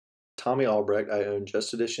Tommy Albrecht. I own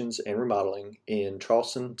Just Additions and Remodeling in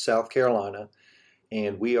Charleston, South Carolina,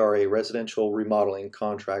 and we are a residential remodeling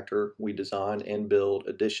contractor. We design and build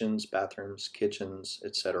additions, bathrooms, kitchens,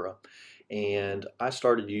 etc. And I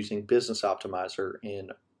started using Business Optimizer in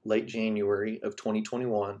late January of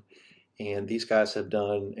 2021, and these guys have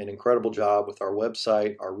done an incredible job with our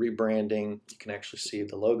website, our rebranding. You can actually see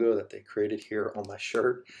the logo that they created here on my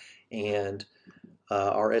shirt, and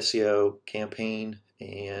our SEO campaign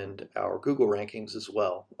and our Google rankings as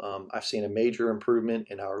well. I've seen a major improvement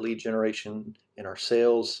in our lead generation and our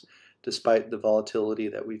sales, despite the volatility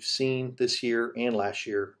that we've seen this year and last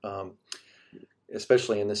year,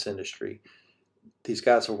 especially in this industry. These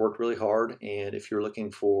guys have worked really hard, and if you're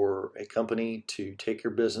looking for a company to take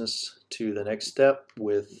your business to the next step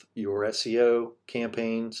with your SEO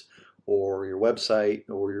campaigns or your website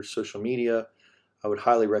or your social media, I would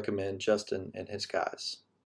highly recommend Justin and his guys.